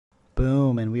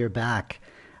Boom, and we are back.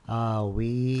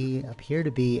 We appear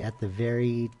to be at the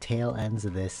very tail ends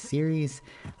of this series.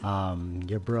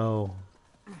 Your bro,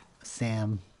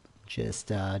 Sam,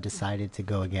 just decided to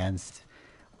go against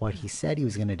what he said he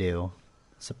was going to do.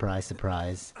 Surprise,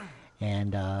 surprise.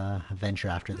 And venture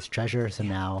after this treasure. So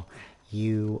now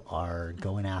you are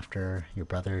going after your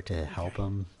brother to help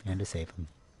him and to save him.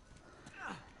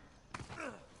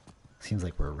 Seems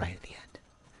like we're right at the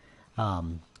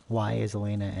end. Why is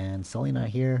Elena and Sully not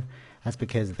here? That's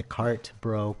because the cart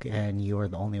broke and you're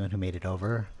the only one who made it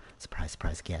over. Surprise,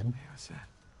 surprise again. Hey, what's that?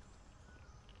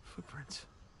 Footprints.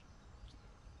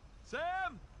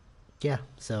 Sam! Yeah,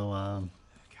 so, God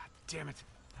damn it.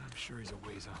 I'm sure he's a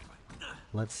ways off.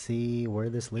 let's see where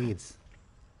this leads.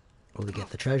 Will we get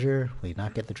the treasure? Will we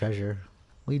not get the treasure?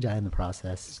 Will we die in the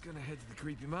process? Just gonna head to the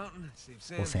creepy mountain, save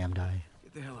Sam. Will Sam die?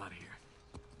 Get the hell out of here.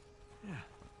 Yeah.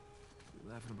 We'll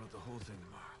be laughing about the whole thing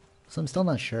tomorrow. So I'm still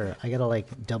not sure. I gotta like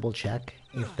double check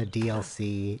if the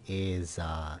DLC is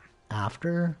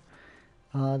after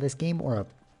this game or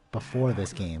before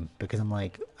this game, because I'm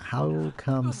like, how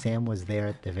come Sam was there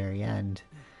at the very end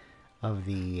of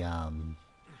the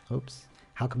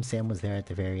how come Sam was there at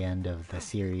the very end of the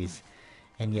series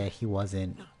and yet he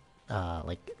wasn't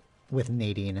like with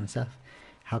Nadine and stuff?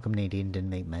 How come Nadine didn't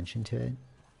make mention to it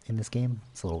in this game?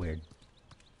 It's a little weird.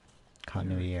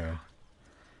 Continuity error.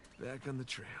 Back on the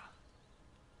trail.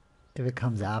 If it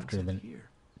comes after, What's in then here?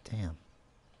 damn.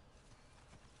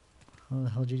 How the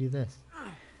hell did you do this?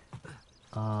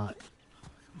 Oh,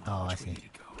 I see.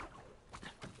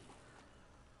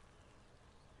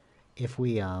 If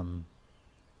we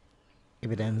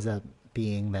if it ends up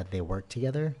being that they work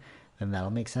together, then that'll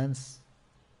make sense.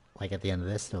 Like at the end of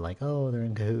this, they're like, oh, they're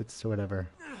in cahoots or whatever.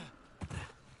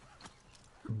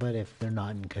 But if they're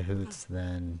not in cahoots,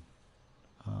 then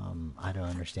I don't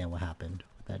understand what happened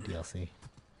with that DLC.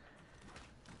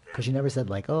 Because she never said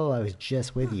like, oh, I was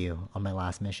just with you on my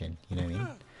last mission. You know what I mean?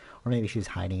 Or maybe she was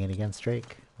hiding it against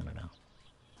Drake. I don't know.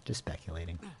 Just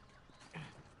speculating.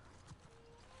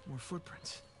 More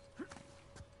footprints.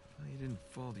 Well, you didn't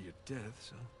fall to your death,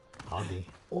 so... Hobby.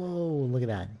 Oh, look at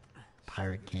that.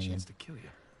 Pirate Got a Canyon. chance to kill you.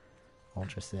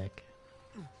 Ultra sick.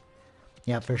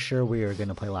 Yeah, for sure we are going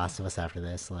to play Last of Us after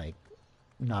this. Like,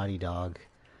 Naughty Dog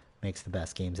makes the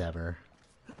best games ever.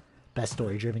 Best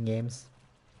story-driven games.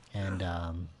 And,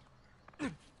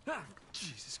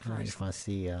 Jesus I Christ. just want to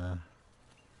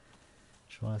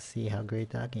see how great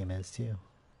that game is, too.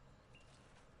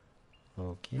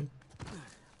 Okay.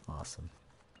 Awesome.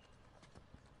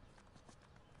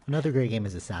 Another great game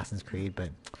is Assassin's Creed, but,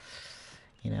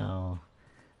 you know,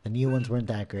 the new ones weren't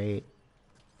that great.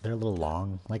 They're a little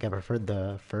long. Like, I preferred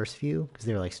the first few, because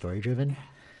they were, like, story-driven.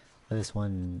 But this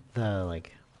one, the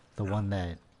one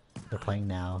that they're playing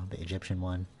now, the Egyptian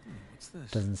one, What's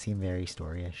this? doesn't seem very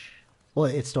story-ish. Well,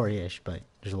 it's story-ish, but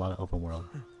there's a lot of open world.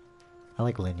 I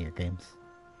like linear games.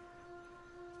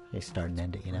 They start and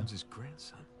end it, you know? His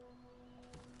grandson.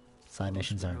 Side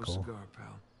missions aren't No cool. cigar,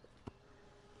 pal.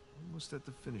 Almost at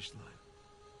the finish line.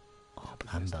 Oh,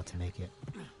 but I'm about to make it.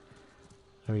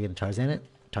 Are we gonna Tarzan it?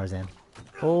 Tarzan.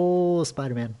 Oh,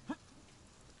 Spider-Man.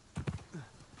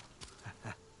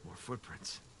 More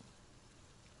footprints.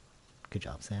 Good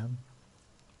job, Sam.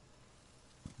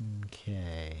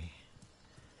 Okay.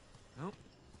 Oh,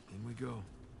 in we go.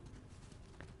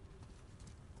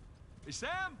 Hey,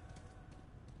 Sam!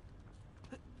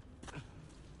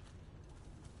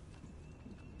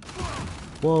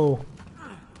 Whoa.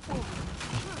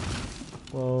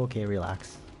 Whoa, okay,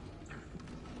 relax.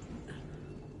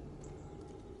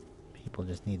 People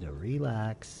just need to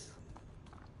relax.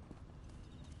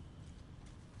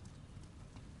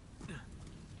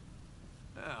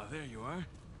 Oh, there you are.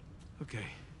 Okay,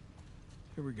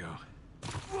 here we go.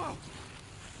 Whoa!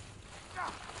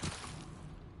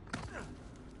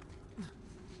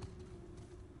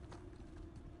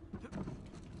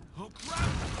 Oh, crap!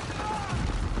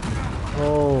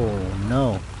 Oh,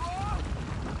 no.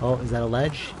 Oh, is that a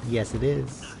ledge? Yes, it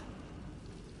is.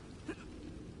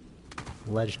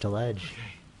 Ledge to ledge.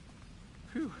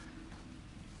 Phew.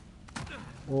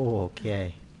 Oh,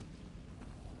 okay.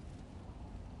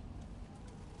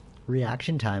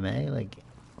 Reaction time, eh? Like,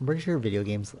 I'm pretty sure video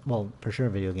games, well, for sure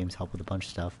video games help with a bunch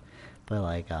of stuff, but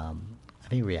like, I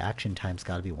think reaction time's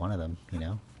gotta be one of them, you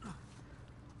know?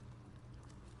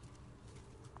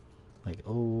 Like,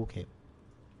 oh, okay.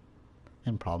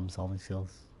 And problem solving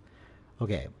skills.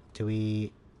 Okay, do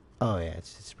we... Oh yeah,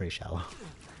 it's pretty shallow.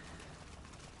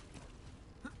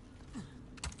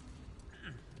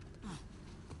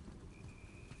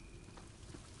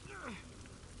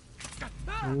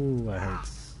 Ooh, that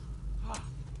hurts.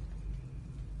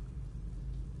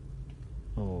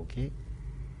 Okay.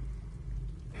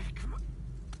 Hey, come on.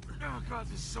 Oh god,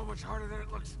 this is so much harder than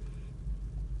it looks.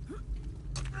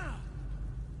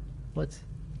 What?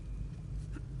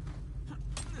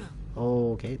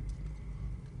 Okay.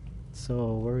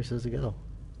 So where are we supposed to go?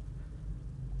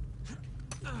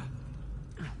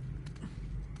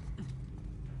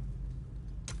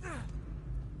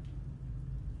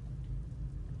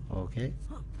 Okay.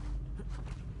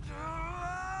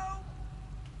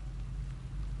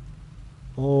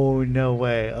 Oh, no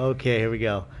way. Okay, here we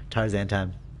go. Tarzan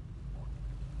time.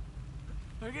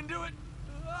 I can do it.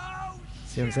 Oh,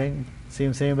 See what I'm saying? See what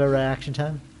I'm saying about reaction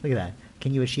time? Look at that.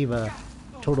 Can you achieve a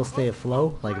total state of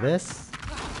flow like this?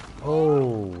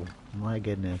 Oh, my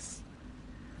goodness.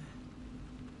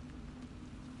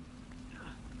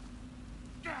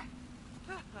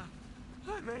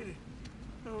 I made it.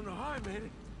 I don't know how I made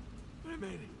it, but I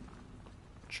made it.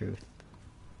 Truth.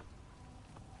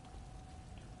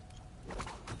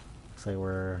 Looks like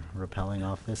we're rappelling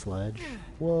off this ledge.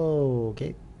 Whoa,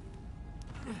 okay.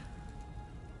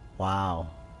 Wow.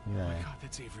 Look at Oh my that. god,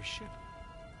 that's Avery's ship.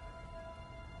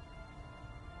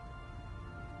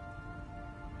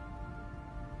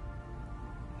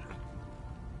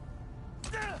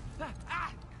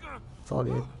 It's all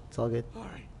good. It's all good. All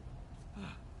right.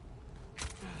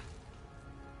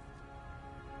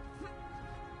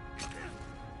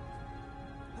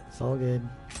 It's all good.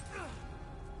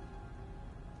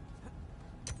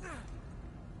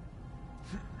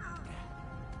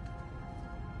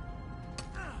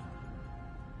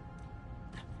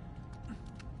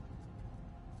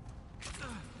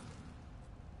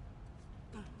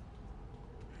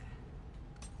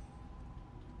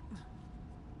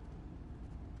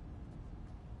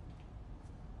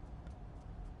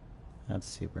 That's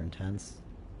super intense.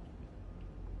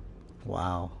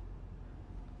 Wow.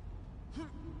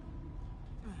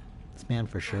 This man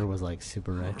for sure was like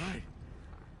super rich. All right.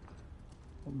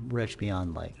 Rich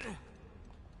beyond like.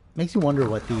 Makes you wonder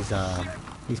what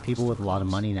these people with a lot of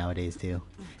money nowadays do.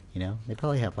 You know? They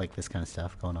probably have like this kind of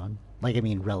stuff going on. Like, I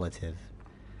mean, relative.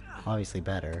 Obviously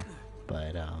better,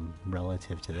 but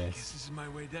relative to I guess this. this is my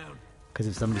way down. Because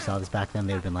if somebody saw this back then,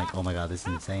 they would have been like, oh my god, this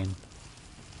is insane.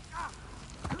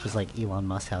 Just like Elon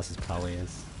Musk's house probably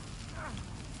is.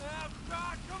 Oh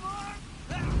god, come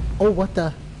on! Oh, what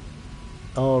the?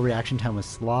 Oh, reaction time was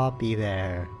sloppy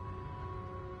there.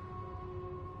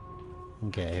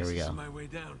 Okay, here we This go. is my way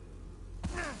down.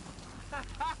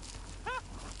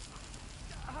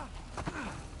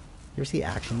 You ever see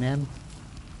Action Man?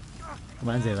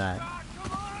 Reminds me of that.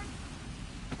 Come on!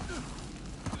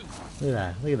 Look at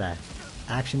that. Look at that.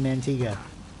 Action Man Tiga.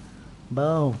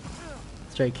 Boom.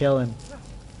 Straight killing.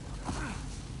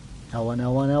 L1,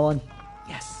 L1, L1.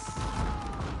 Yes.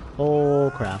 Oh,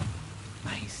 crap.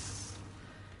 Nice.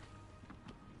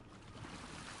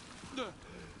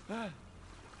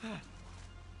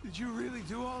 Did you really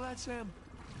do all that, Sam?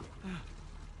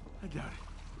 I doubt it.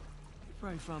 You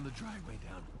probably found the driveway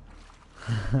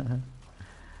down.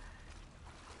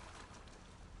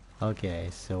 Okay,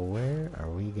 so where are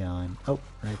we going? Oh,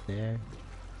 right there.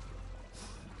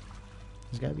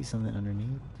 There's gotta be something underneath.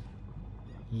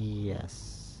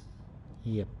 Yes.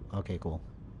 Yep. Okay, cool.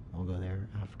 We'll go there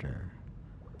after.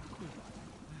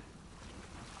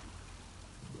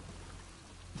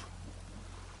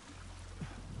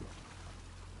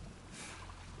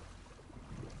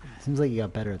 Seems like you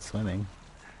got better at swimming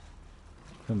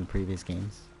from the previous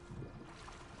games.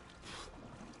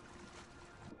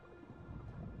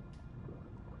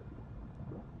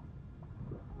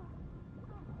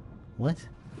 What?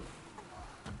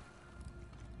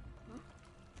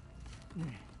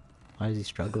 Why is he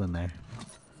struggling there?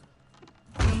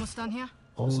 You almost done here?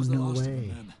 Oh, This is the no last of the way.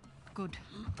 men. Good.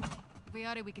 If we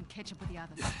are it, we can catch up with the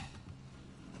others.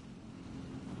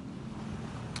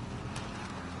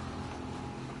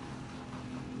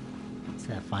 It's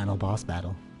that final boss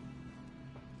battle.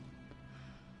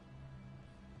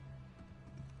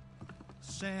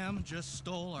 Sam just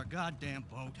stole our goddamn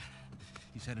boat.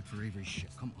 He's headed for Avery's ship.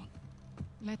 Come on.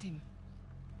 Let him.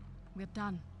 We're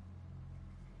done.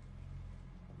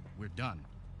 We're done.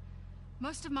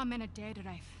 Most of my men are dead,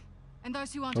 Rafe. And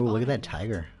those who aren't Oh, have look at that already.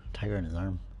 tiger. Tiger in his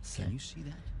arm. Sick. Can you see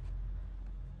that?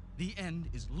 The end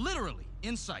is literally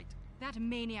in sight. That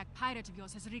maniac pirate of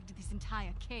yours has rigged this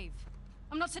entire cave.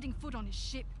 I'm not setting foot on his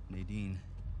ship. Nadine,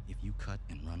 if you cut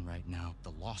and run right now,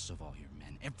 the loss of all your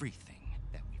men, everything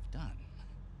that we've done,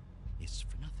 is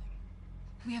for nothing.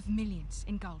 We have millions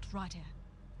in gold right here.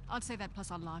 I'd say that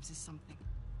plus our lives is something.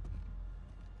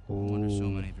 No wonder so Ooh.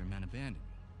 many of your men abandoned you.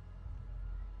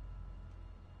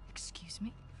 Excuse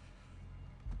me?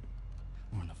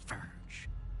 We're on the verge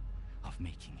of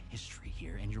making history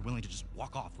here, and you're willing to just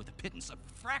walk off with a pittance, a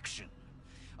fraction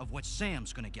of what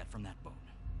Sam's gonna get from that boat.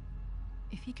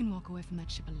 If he can walk away from that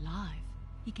ship alive,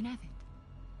 he can have it.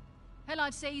 Hell,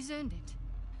 I'd say he's earned it.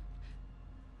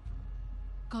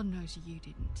 God knows you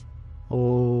didn't.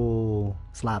 Oh,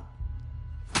 slap.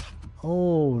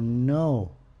 Oh,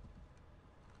 no.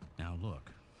 Now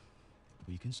look,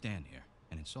 we can stand here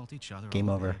and insult each other. Game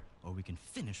all over. day, or we can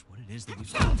finish what it is that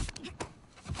we've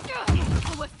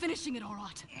Oh, we're finishing it all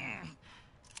right.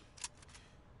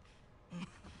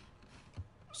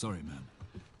 Sorry,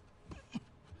 man.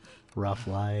 Rough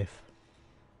life.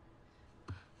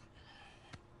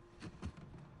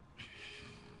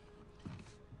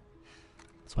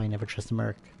 That's why you never trust a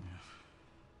merc.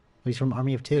 Oh, he's from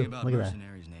Army of Two. Think about Look at that.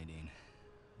 mercenaries, Nadine.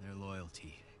 Their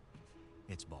loyalty,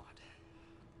 it's bought.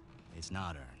 It's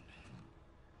not earned.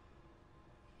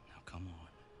 Now come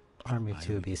on. Army of Why Two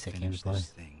don't would be we a sick name finish to play. this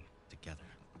thing together?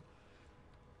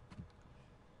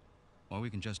 Or we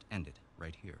can just end it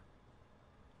right here.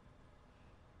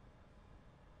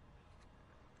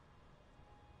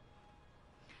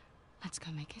 Let's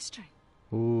go make history.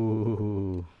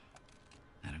 Ooh.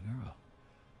 And a girl.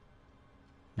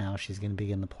 Now she's gonna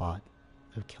begin the plot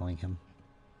of killing him.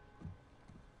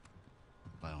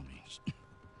 By all means.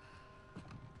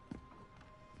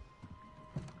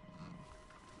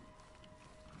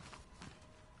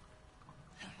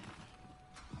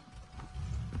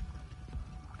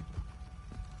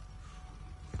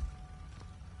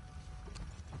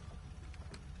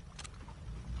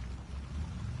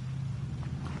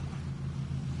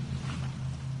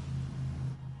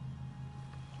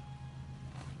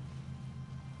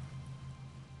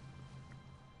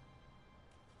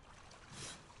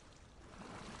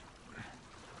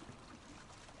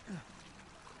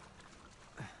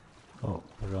 Oh,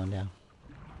 we're going down.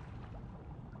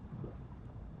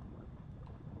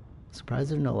 Surprised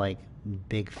there's no, like,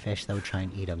 big fish that would try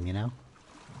and eat him, you know?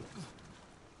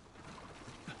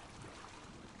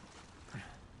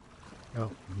 Oh,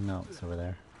 no, it's over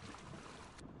there.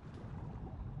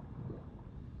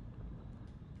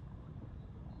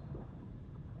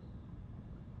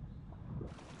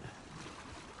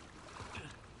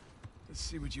 Let's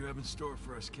see what you have in store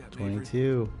for us, Captain Avery.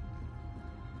 22.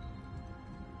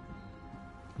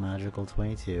 Magical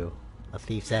 22. A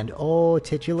thief's end. Oh,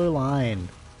 titular line.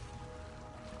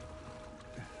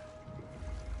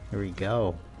 Here we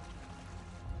go.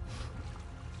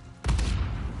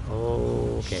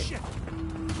 Okay. Shit.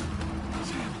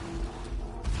 Sam.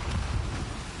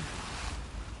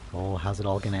 Oh, how's it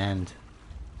all gonna end?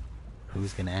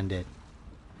 Who's gonna end it?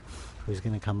 Who's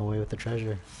gonna come away with the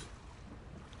treasure?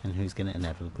 And who's gonna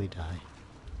inevitably die?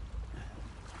 I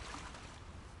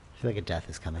feel like a death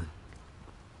is coming.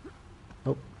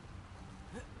 Oh.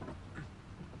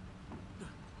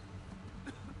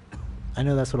 I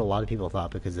know that's what a lot of people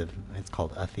thought because of it's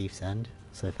called A Thief's End,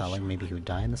 so I thought like maybe he would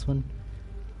die in this one.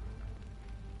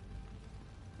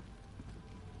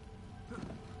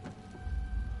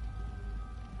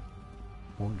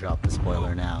 Won't drop the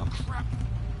spoiler now.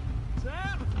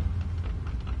 Sam!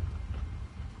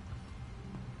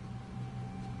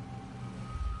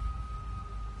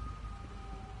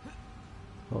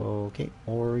 Okay,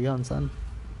 Oregon, son.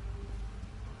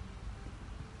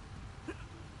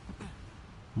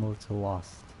 Move to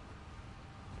Lost.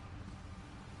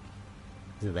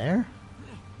 Is it there?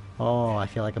 Oh, I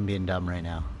feel like I'm being dumb right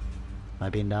now. Am I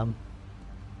being dumb?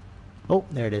 Oh,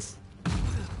 there it is.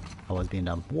 I was being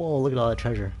dumb. Whoa, look at all that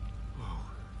treasure. Whoa,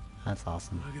 That's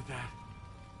awesome. look at that.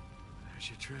 There's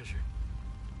your treasure.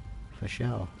 For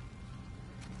sure.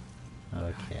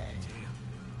 Okay.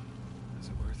 Damn. Was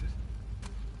it worth it?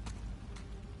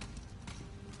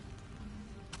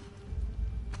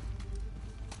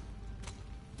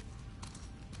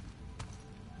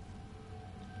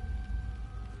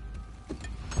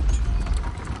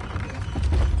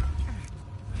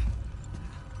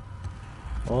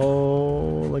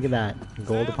 Oh, look at that.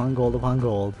 Gold Sam? upon gold upon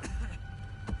gold.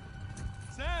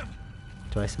 Sam!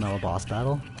 Do I smell a boss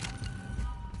battle?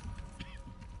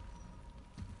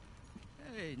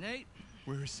 Hey, Nate.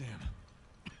 Where's Sam?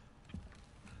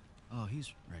 Oh,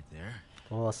 he's right there.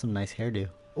 Oh, that's some nice hairdo.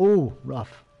 Oh,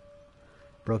 rough.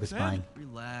 Broke his Sam? spine.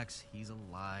 Relax, he's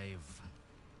alive.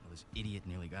 Well, this idiot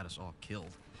nearly got us all killed.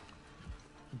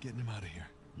 I'm getting him out of here.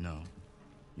 No,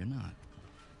 you're not.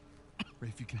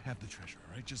 Rafe, you can have the treasure,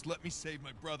 all right? Just let me save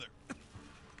my brother.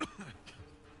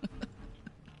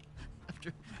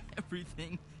 After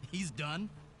everything he's done?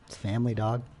 It's family,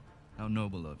 dog. How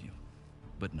noble of you.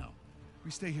 But no. We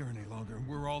stay here any longer and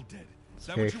we're all dead. Is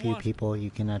that Very what you few want? people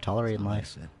you can tolerate in Not what I life.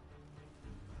 said.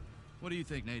 What do you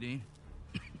think, Nadine?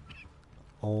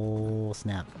 Oh,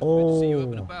 snap. Good to see you up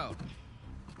and Oh. about.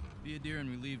 Be a dear and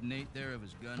relieve Nate there of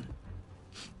his gun.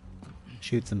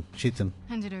 Shoots him. Shoots him.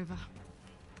 Hand it over.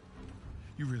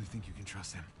 You really think you can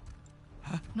trust him?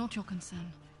 Not your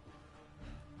concern.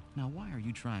 Now, why are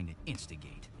you trying to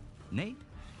instigate? Nate?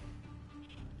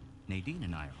 Nadine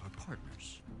and I are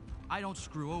partners. I don't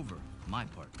screw over my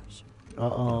partners.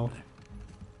 Uh-oh.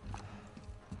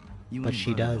 You But ain't she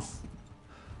learned at does. all.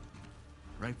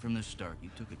 Right from the start, you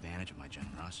took advantage of my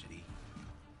generosity.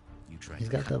 You tried He's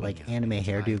to got cut that, me like, off anime in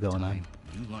hairdo going on. time.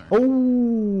 You learned.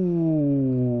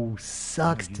 Oh,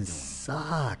 sucks What are you to doing?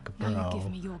 suck, Now you give bro.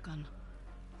 me your gun.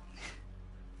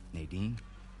 Nadine,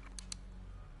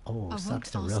 Oh, I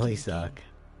sucks to won't ask really you again. suck.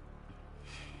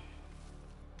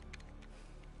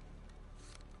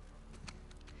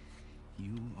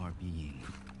 you are being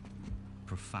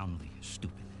profoundly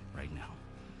stupid right now.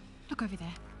 Look over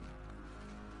there.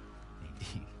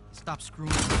 Nadine, stop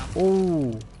screwing around.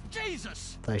 Oh,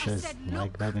 Jesus! thought I should have said like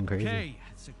look. driving crazy. Okay,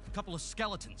 it's a couple of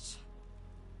skeletons.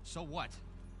 So what?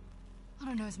 I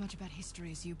don't know as much about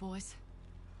history as you boys,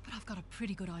 but I've got a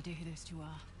pretty good idea who those two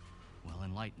are. Well,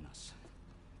 enlighten us.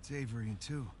 It's Avery and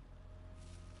two.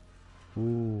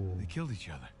 Ooh, They killed each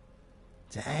other.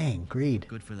 dang, greed.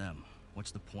 Good for them.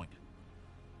 What's the point?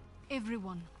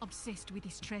 Everyone obsessed with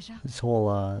this treasure. This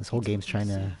whole game's trying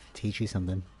to Serve. teach you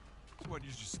something. What,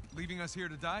 you're just leaving us here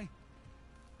to die?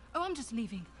 Oh, I'm just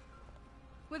leaving.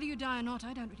 Whether you die or not,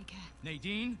 I don't really care.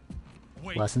 Nadine?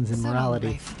 Wait. Lessons in So long, morality.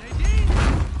 Rafe. Nadine!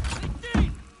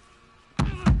 Nadine!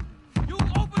 You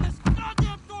open this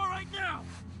goddamn door right now!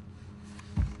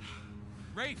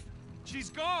 Rafe, she's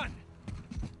gone!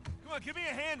 Come on, give me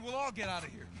a hand, we'll all get out of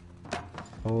here.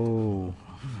 Oh,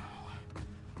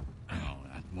 Oh,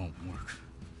 that won't work.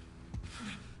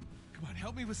 Come on,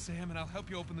 help me with Sam and I'll help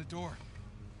you open the door.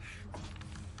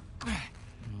 No,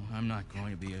 I'm not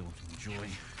going to be able to enjoy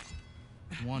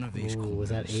one of these ooh, was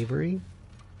that corners. Avery?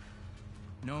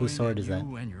 Knowing Whose sword that is that?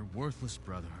 You and your worthless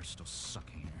brother are still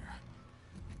sucking air.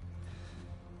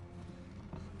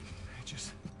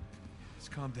 Just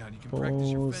calm down. You can practice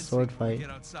your Oh, fencing sword when we fight.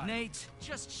 get outside. Nate,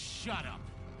 just shut up.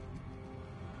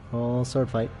 Oh, sword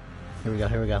fight. Here we go.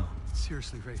 Here we go.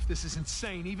 Seriously, Rafe, this is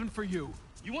insane, even for you.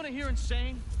 You want to hear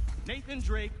insane? Nathan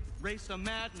Drake raced a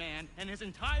madman and his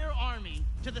entire army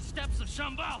to the steps of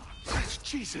Shambhala.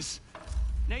 Jesus!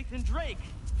 Nathan Drake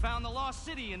found the lost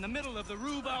city in the middle of the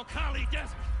Rub al-Khali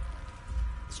desert.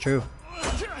 It's true.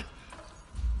 God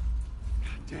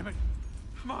damn it.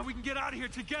 Come on, we can get out of here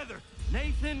together.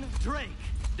 Nathan Drake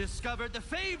discovered the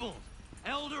fabled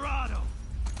El Dorado.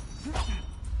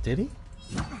 Did he?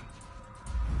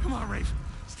 Come on, Rafe.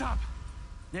 Stop.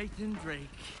 Nathan Drake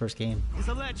First game. is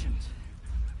a legend.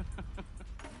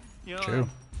 You know, True.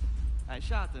 I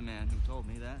shot the man who told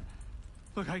me that.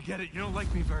 Look, I get it. You don't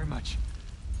like me very much.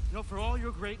 You know, for all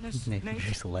your greatness, Nathan Nate,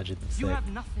 Drake's a legend. you Sick. have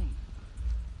nothing.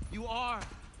 You are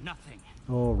nothing.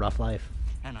 Oh, rough life.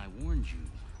 And I warned you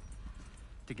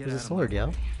to get There's a out sword, of my yo.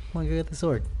 way. Come on, go get the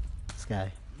sword. This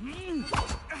guy.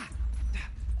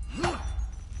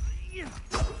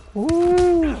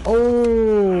 Ooh!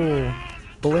 Oh!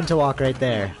 Belinta walk right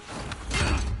there.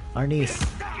 Arnice.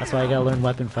 That's why I gotta learn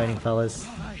weapon fighting, fellas.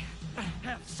 I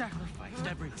have sacrificed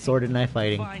everything. Sword and knife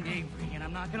fighting. Find Avery, and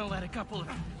I'm not gonna let a couple of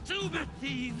two-bit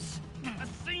thieves, a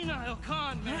senile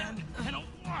con man, and a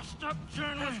washed-up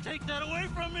journalist take that away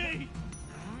from me.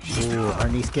 Ooh,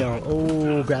 Arnice kill.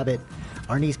 Oh, grab it.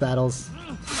 Arnice battles.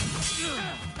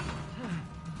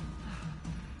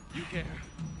 You care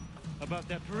about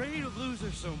that parade of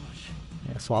losers so much.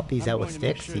 Yeah, swap these I'm out with going to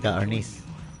make sticks. sure You got they join Arnice. you.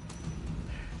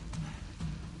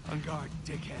 On guard,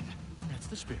 dickhead. That's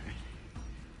the spirit.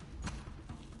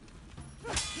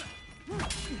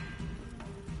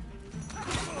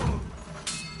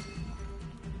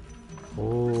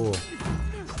 Oh.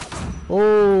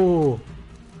 Oh.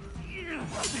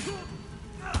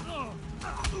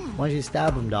 Why don't you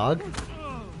stab him, dog?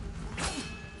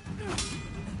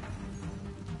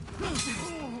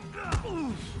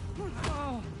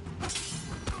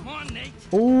 Come on, Nate.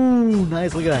 Oh,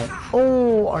 nice. Look at that.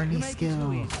 Oh, Arnie's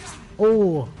skill.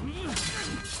 Oh.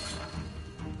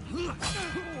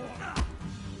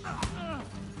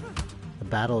 The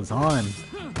battle is on.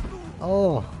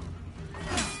 Oh.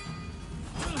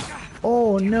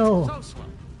 Oh, no. So slow.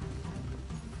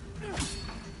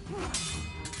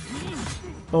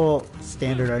 Oh,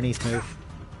 standard Arnie's move.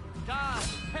 Dodge,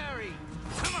 parry.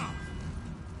 Come on.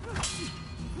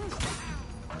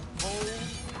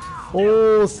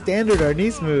 Oh, standard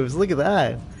Arnie's moves. Look at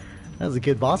that. That was a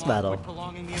good boss Come on, battle. quit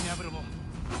prolonging the inevitable.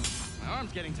 My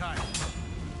arm's getting tired.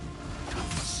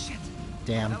 Shit.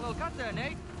 Damn. That little cut there,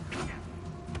 Nate.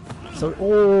 So,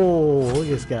 oh, look at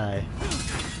this guy.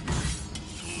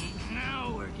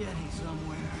 Now we're getting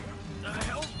somewhere. The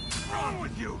hell's wrong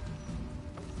with you?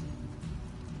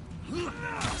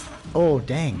 Oh,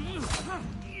 dang.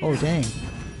 Oh, dang.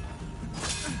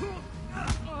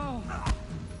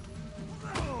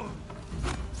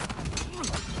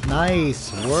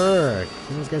 Nice work.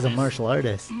 This guy's a martial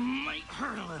artist. Might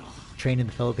hurt a little. Trained in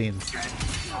the Philippines.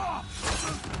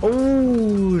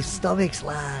 Oh, stomach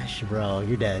slash. Bro,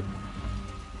 you're dead.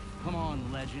 Come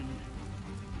on, legend.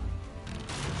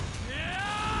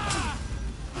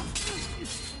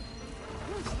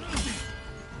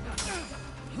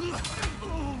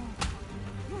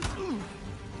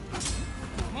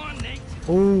 Come on, Nate.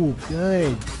 Oh,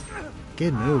 good.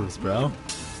 Good moves, bro.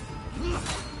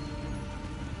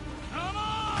 Come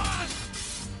on!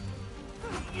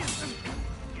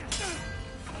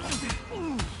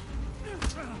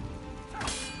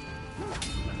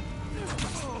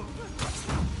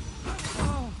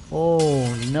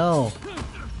 Oh, no.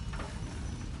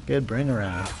 Good bring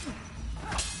around.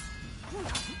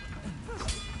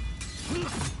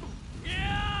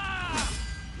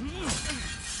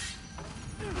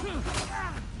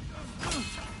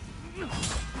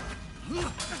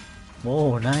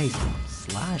 Whoa, nice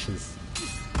slashes.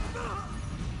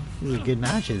 These are good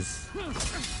matches. Come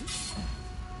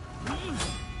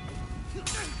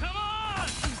on!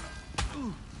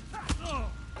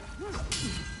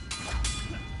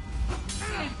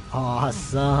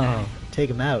 Awesome. Take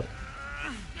him out.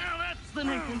 Now that's the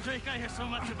Nathan Drake I hear so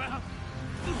much about.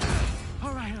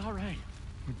 All right, all right.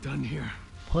 We're done here.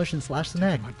 Push and slash the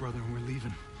neck. My brother and we're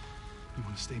leaving. You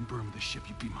want to stay and burn with the ship,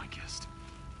 you be my guest.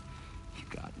 You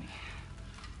got me.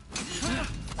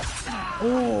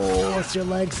 Oh, it's your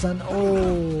leg, son.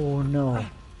 Oh, no.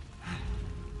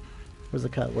 Where's the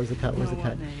cut? Where's the cut? Where's the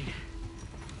cut?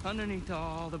 Underneath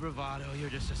all the bravado, you're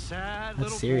just a sad That's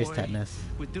little serious boy tetanus.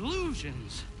 with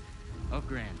delusions of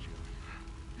grandeur.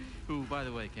 Who, by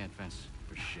the way, can't fence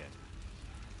for shit.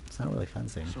 It's not really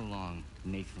fencing. So long,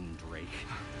 Nathan Drake.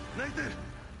 Nathan!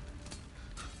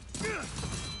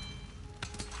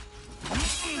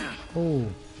 Oh,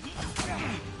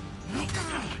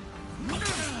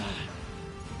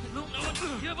 Don't know what to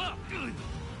give up.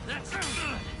 That's good.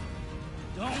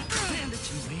 Don't hand it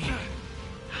to me.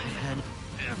 I've had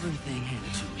everything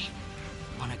handed to me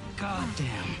on a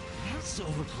goddamn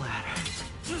silver platter.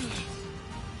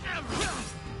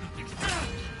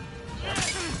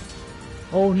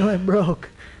 oh no, it broke.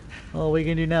 Oh, what are you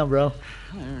gonna do now, bro?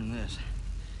 I earned this.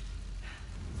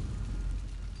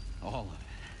 All of it.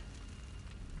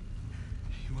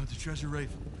 You want the treasure, Rafe?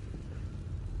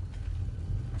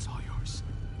 It's all yours.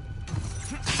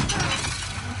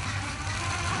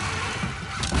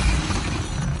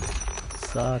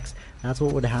 Sucks. That's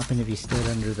what would happen if you stood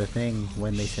under the thing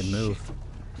when they said move.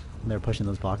 When they were pushing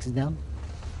those boxes down.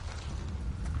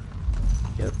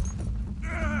 Yep.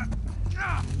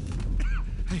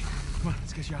 Hey, come on,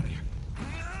 let's get you out of here.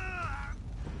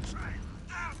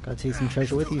 Gotta take some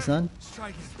treasure with you, son. Let's try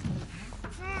again.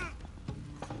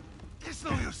 It's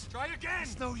no use. Try again.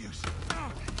 It's no use. Come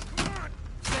on.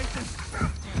 Nathan.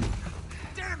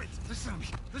 Damn it. Listen to me.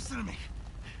 Listen to me.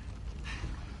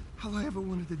 All I ever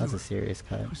wanted to That's do a serious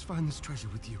cut. was find this treasure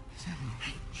with you.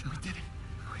 We did it.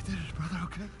 We did it, brother,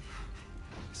 okay?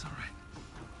 It's all right.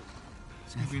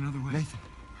 There's gonna be another way. Nathan,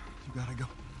 you gotta go.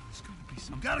 There's gonna be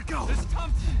some. Gotta go! This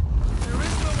time, there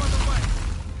is no other way.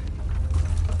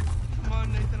 Come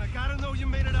on, Nathan, I gotta know you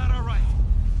made it out all right.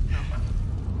 No.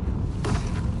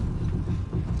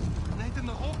 Nathan,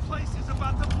 the whole place is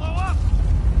about to blow up!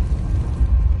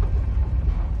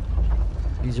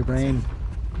 Use your brain.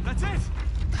 That's it!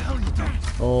 What the hell are you doing?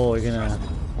 Oh, you're gonna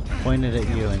point it at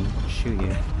you and shoot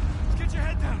you. Get your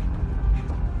head down!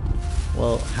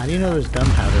 Well, how do you know there's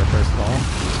gunpowder, first of all?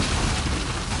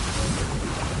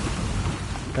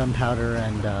 Gunpowder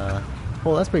and,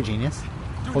 oh, that's pretty genius.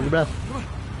 Hold your breath.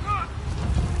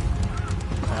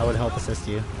 That would help assist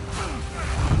you. You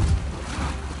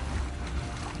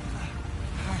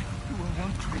are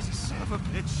one crazy son of a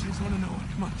bitch. You just wanna know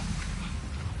it. Come on.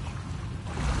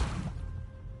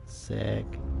 Sick.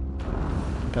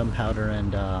 Gunpowder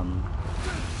and,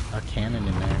 a cannon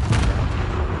in there.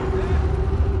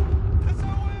 That's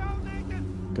our way out, Nathan!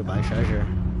 Goodbye, treasure.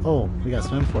 Oh, we gotta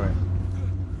swim for it.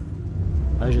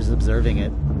 I was just observing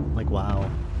it. Like, wow.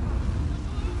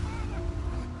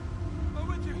 I'm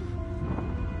with you.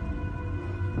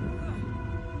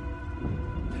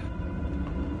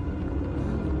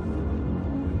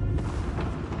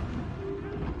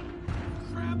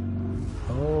 Crap.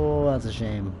 Oh, that's a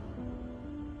shame.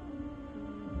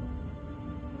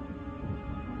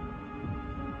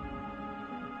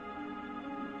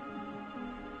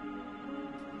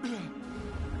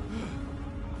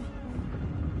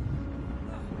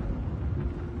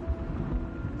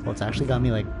 Well, it's actually got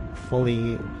me like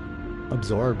fully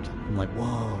absorbed. I'm like,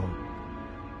 whoa.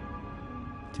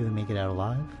 Do they make it out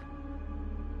alive?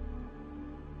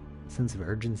 Sense of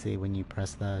urgency when you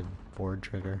press the forward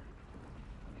trigger.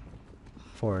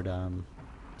 Forward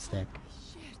stick.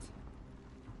 Shit.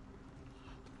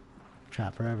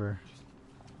 Trapped forever.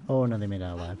 Oh no, they made it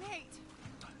out alive. Nate!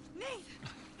 Nate!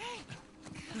 Hey!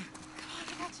 Come on,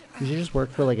 I got you. You should just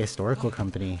work for like a historical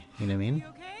company, you know what I mean? You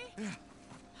okay?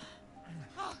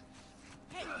 Oh,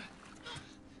 hey!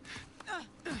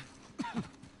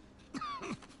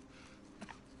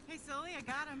 Hey, Sully, I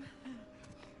got him.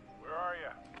 Where are you?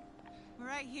 We're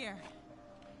right here.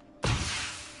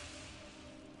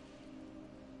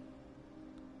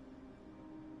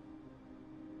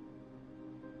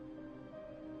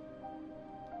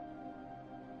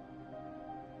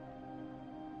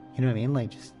 You know what I mean? Like,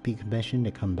 just be commissioned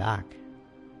to come back.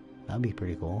 That'd be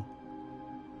pretty cool.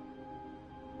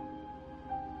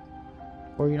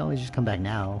 Or you can always just come back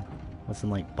now with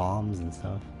some like bombs and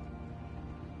stuff.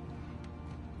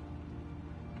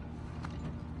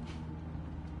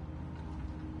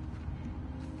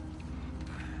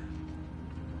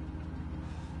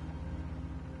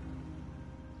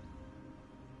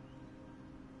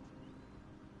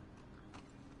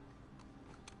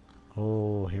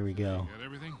 Oh, here we go. Got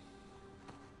everything?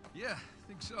 Yeah, I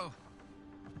think so.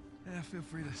 Yeah, feel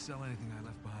free to sell anything I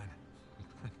left behind.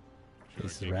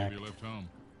 This is Take wrecked. you left home.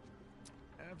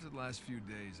 After the last few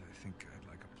days, I think I'd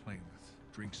like a plane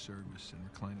with drink service and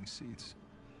reclining seats.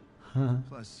 Huh.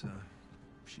 Plus,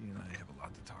 she and I have a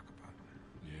lot to talk about.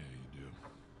 Yeah, you do.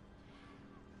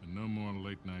 And no more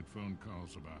late-night phone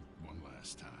calls about one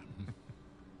last time.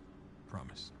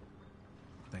 Promise.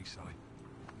 Thanks, Sully.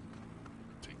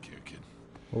 Take care, kid.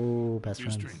 Oh, best Be a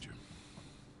friends. stranger.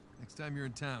 Next time you're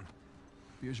in town,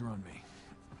 beers are on me.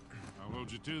 I'll hold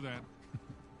you to that.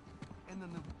 And then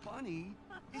the bunny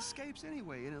escapes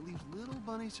anyway, and it leaves little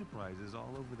bunny surprises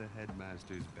all over the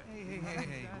headmaster's bed.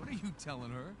 Hey, what are you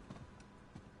telling her?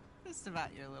 Just about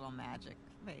your little magic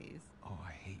phase. Oh,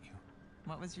 I hate you.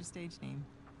 What was your stage name?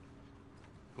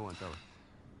 Go on, tell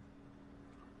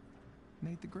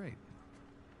Nate the Great.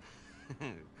 her.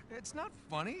 It's not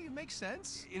funny. It makes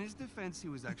sense. In his defense,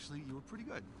 you were pretty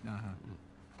good. Uh-huh.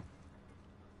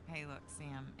 Hey, look,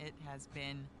 Sam, it has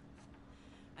been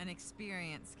an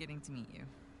experience getting to meet you.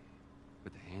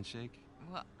 But the handshake,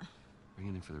 Well, bring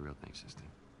it in for the real thing, sister.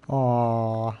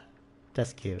 Aww,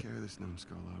 that's cute. Take care of this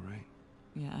numbskull, all right?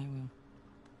 yeah, I will.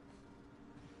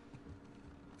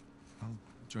 I'll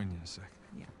join you in a sec.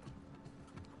 Yeah.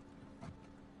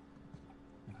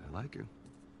 I like her.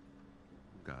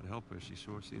 God help her, she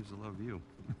sure seems to love you.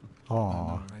 Aww.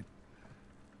 All right.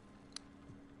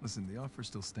 Listen, the offer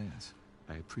still stands.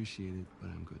 I appreciate it, but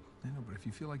I'm good. I know, but if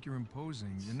you feel like you're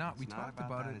imposing, you're not. We It's talked not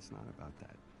about that, it. It's not about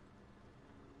that.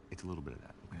 It's a little bit of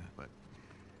that, okay? Yeah.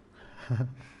 But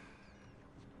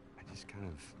I just kind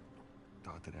of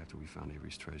thought that after we found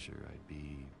Avery's treasure, I'd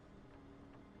be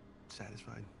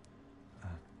satisfied.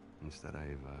 Instead,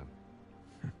 I've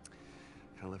kind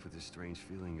of left with this strange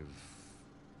feeling of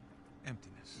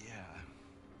Emptiness. yeah.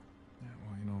 Yeah,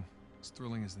 well, you know, as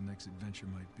thrilling as the next adventure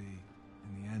might be,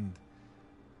 in the end,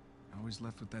 I always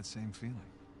left with that same feeling.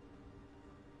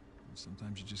 And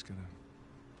sometimes you just gotta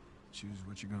choose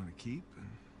what you're gonna keep and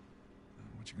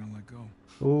what you're gonna let go.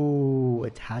 Ooh,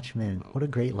 attachment. What a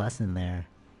great lesson there.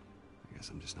 I guess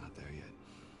I'm just not there yet.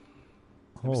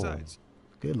 And Oh, besides,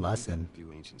 good I got lesson. a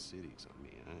few ancient cities on me.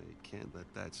 I can't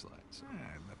let that slide. So,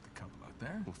 I left a couple out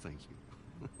there. well, thank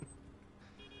you.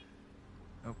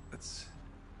 Oh, that's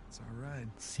our ride.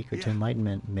 Secret to Yeah.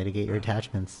 enlightenment. Mitigate your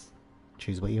attachments.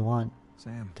 Choose what you want.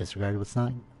 Sam, Disregard what's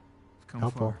not. you've come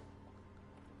Helpful. far.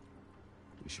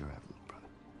 We sure have, little brother.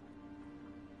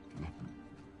 Come here.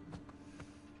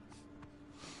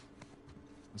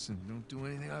 Listen, don't do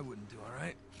anything I wouldn't do, all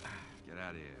right? Get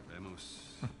out of here, vamos.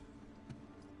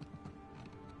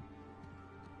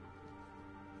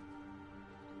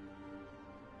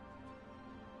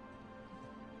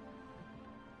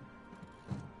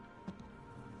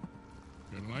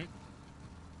 Good night.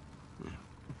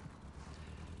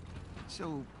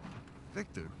 So,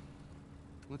 Victor,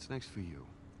 what's next for you?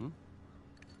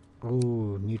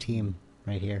 Ooh, new team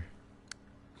right here.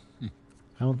 I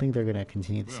don't think they're gonna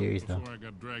continue the series though. Before I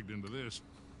got dragged into this,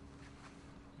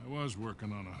 I was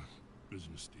working on a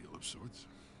business deal of sorts.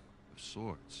 Of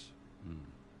sorts.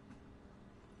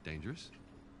 Dangerous?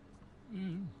 Yeah,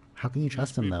 How can you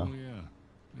trust them though? people,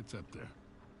 yeah, it's up there.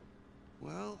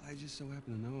 Well, I just so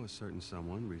happen to know a certain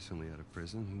someone recently out of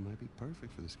prison who might be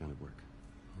perfect for this kind of work.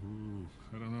 Ooh,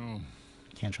 I don't know.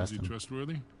 Can't trust Is he him.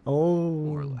 trustworthy? Oh,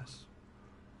 More or less.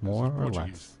 more This is or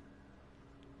Portuguese. less.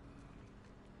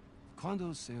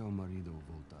 Quando seu marido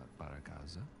voltar para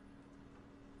casa?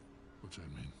 What's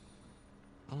that mean?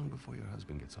 How long before your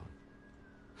husband gets home?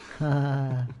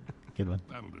 Good one.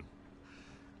 That'll do.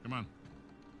 Come on.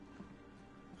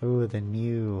 Oh, the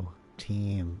new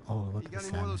team. Oh, look You at got the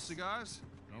any more of those sadness. cigars?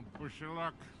 Don't push your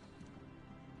luck.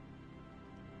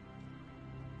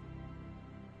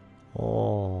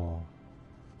 Oh,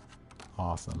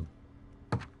 awesome.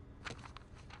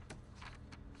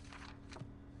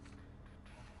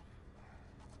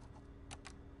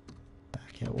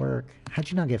 Back at work. How'd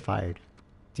you not get fired?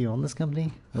 Do you own this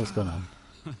company? What's going on?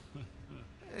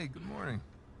 Hey, good morning.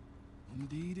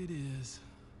 Indeed it is.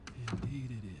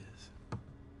 Indeed it is.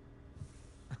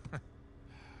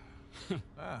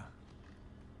 Ah.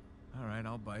 All right,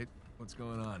 I'll bite. What's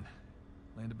going on?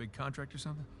 Land a big contract or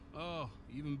something? Oh,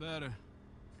 even better.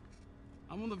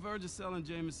 I'm on the verge of selling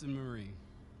Jameson Marine.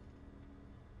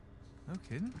 No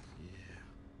kidding. Yeah.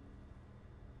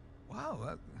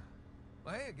 Wow.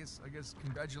 Well, hey, I guess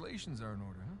congratulations are in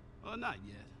order, huh? Well, not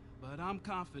yet, but I'm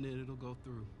confident it'll go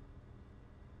through.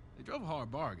 They drove a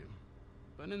hard bargain,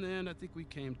 but in the end, I think we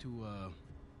came to a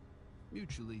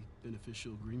mutually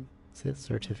beneficial agreement. Is it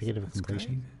certificate of That's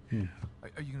completion? great.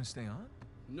 Are you gonna stay on?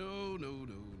 No.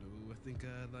 I think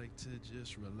I'd like to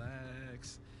just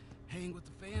relax, hang with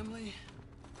the family,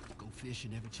 go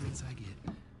fishing every chance I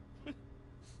get.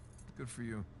 Good for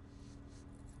you.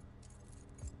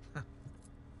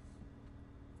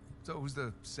 So who's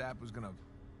the sap who's gonna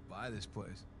buy this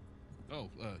place? Oh,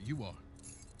 you are.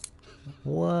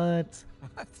 What?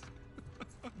 What?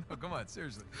 No, come on,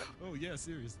 seriously. Oh, yeah,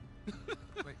 seriously.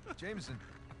 Wait, Jameson.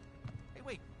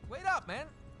 Hey, wait up, man.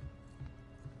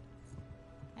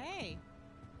 Hey.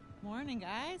 Morning,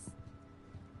 guys.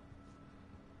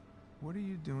 What are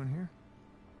you doing here?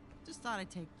 Just thought I'd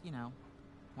take,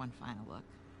 one final look.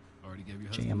 Already gave your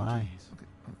husband JMI. the keys. Okay.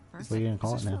 First, What are you gonna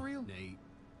call Is it this now? for real? Nate,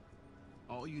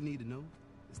 all you need to know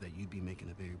is that you'd be making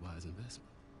a very wise investment.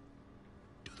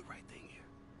 Do the right thing here.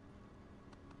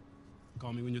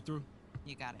 Call me when you're through.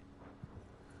 you got it.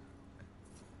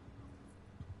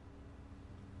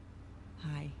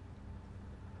 Hi.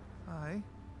 Hi.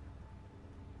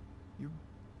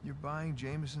 You're buying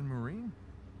Jameson Marine?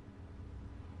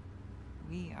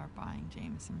 We are buying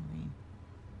Jameson Marine.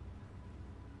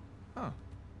 Oh.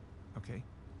 Okay.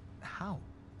 How?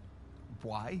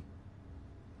 Why?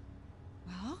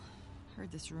 Well,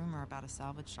 heard this rumor about a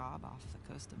salvage job off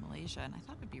the coast of Malaysia, and I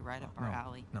thought it'd be right up our No,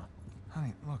 alley. No.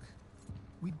 Honey, look.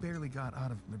 We barely got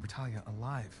out of Libertalia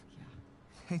alive. Yeah.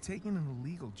 Hey, taking an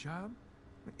illegal job?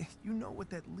 You know what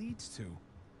that leads to.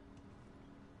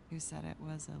 Who said it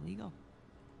was illegal?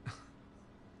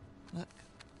 Look,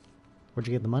 Where'd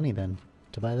you get the money then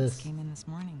to buy this this? came in this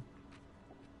morning.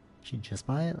 Did you just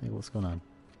buy it? Like, what's going on?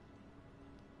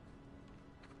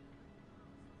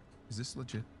 Is this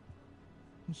legit?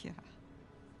 Yeah.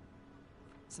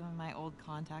 Some of my old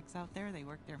contacts out there, they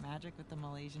worked their magic with the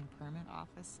Malaysian permit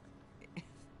office.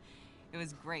 It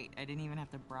was great. I didn't even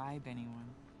have to bribe anyone.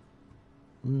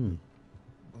 Hmm.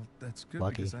 Well, that's good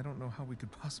Lucky. because I don't know how we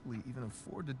could possibly even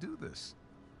afford to do this.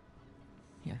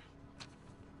 Here.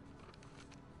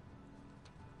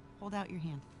 Hold out your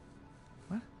hand.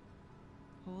 What?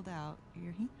 Hold out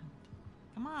your hand.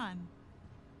 Come on.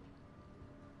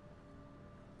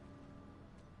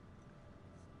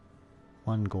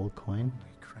 One gold coin.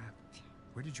 Holy crap.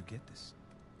 Where did you get this?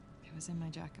 It was in my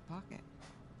jacket pocket.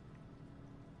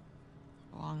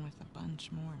 Along with a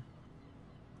bunch more.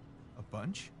 A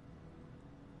bunch?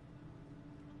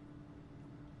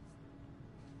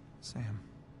 Sam.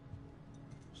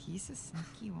 He's a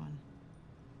sneaky one.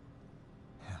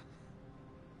 Yeah.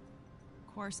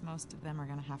 Of course, most of them are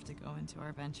going to have to go into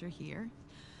our venture here,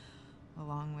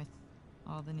 along with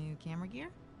all the new camera gear.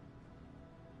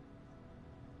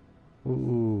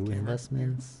 Ooh, Camera.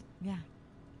 investments. Yeah.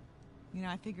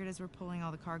 I figured as we're pulling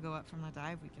all the cargo up from the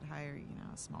dive, we could hire,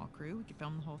 a small crew. We could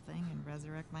film the whole thing and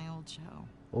resurrect my old show.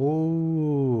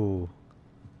 Oh,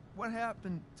 What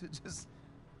happened to just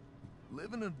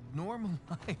living a normal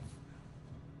life?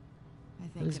 I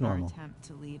think is in our normal. attempt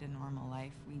to lead a normal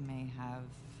life, we may have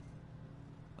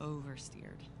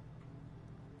oversteered.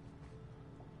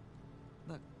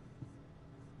 Look,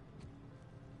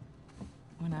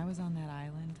 when I was on that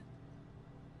island,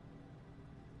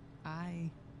 I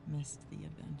missed the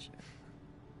adventure.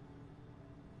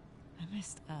 I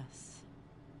missed us.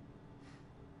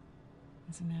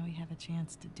 And so now we have a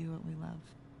chance to do what we love.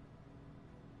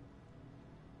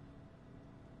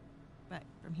 But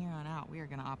From here on out, we are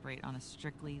going to operate on a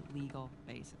strictly legal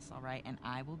basis, all right? And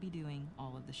I will be doing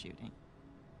all of the shooting.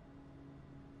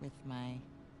 With my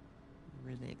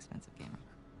really expensive camera.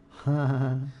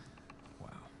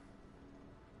 Wow.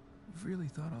 You've really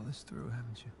thought all this through,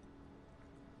 haven't you?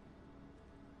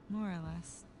 More or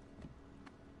less.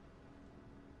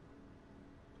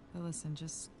 But listen,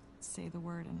 just say the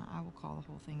word and I will call the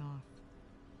whole thing off.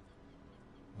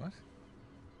 What?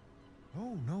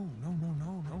 Oh, no.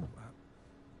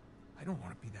 I don't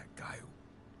want to be that guy who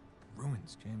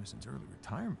ruins Jameson's early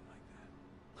retirement like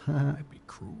that. That'd be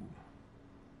cruel.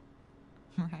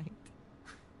 Right.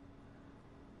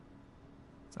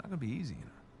 It's not gonna be easy, you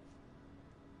know.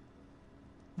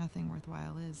 Nothing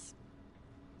worthwhile is.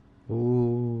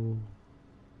 Ooh.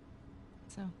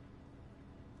 So.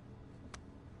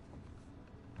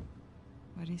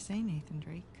 What do you say, Nathan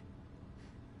Drake?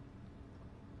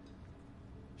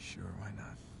 Sure, why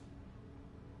not?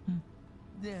 Hmm.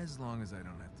 Yeah, as long as I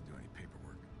don't have to do any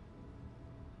paperwork.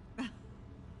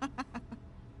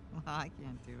 Well, I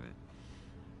can't do it.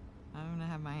 I'm gonna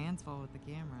have my hands full with the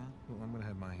camera. Well, I'm gonna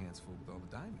have my hands full with all the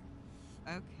diving.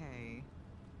 Okay.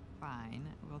 Fine.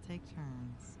 We'll take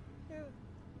turns. Yeah.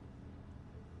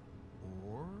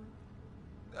 Or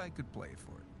I could play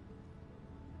for it.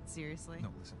 Seriously? No,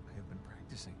 listen, I have been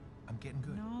practicing. I'm getting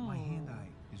good. No. My hand-eye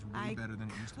is way better than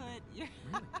it used to be.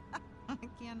 Really? I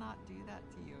cannot do that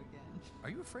to you again. Are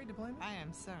you afraid to play me? I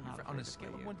am so not On afraid a to scale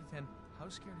play of you. 1 to 10, how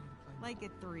scared are you to play me? Like a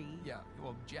 3. Yeah,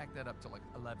 well, jack that up to like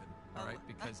 11, all right?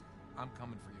 Because I'm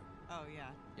coming for you. Oh,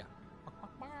 yeah. Yeah.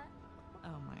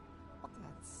 Oh, my.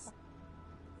 That's...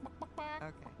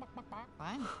 Okay.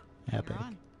 Fine. Epic. You're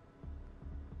on.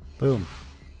 Boom.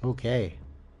 Okay.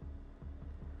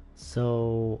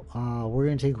 So, we're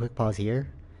going to take a quick pause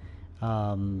here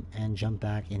and jump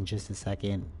back in just a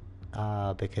second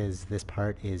because this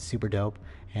part is super dope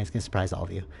and it's going to surprise all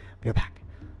of you. Be right back.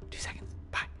 2 seconds.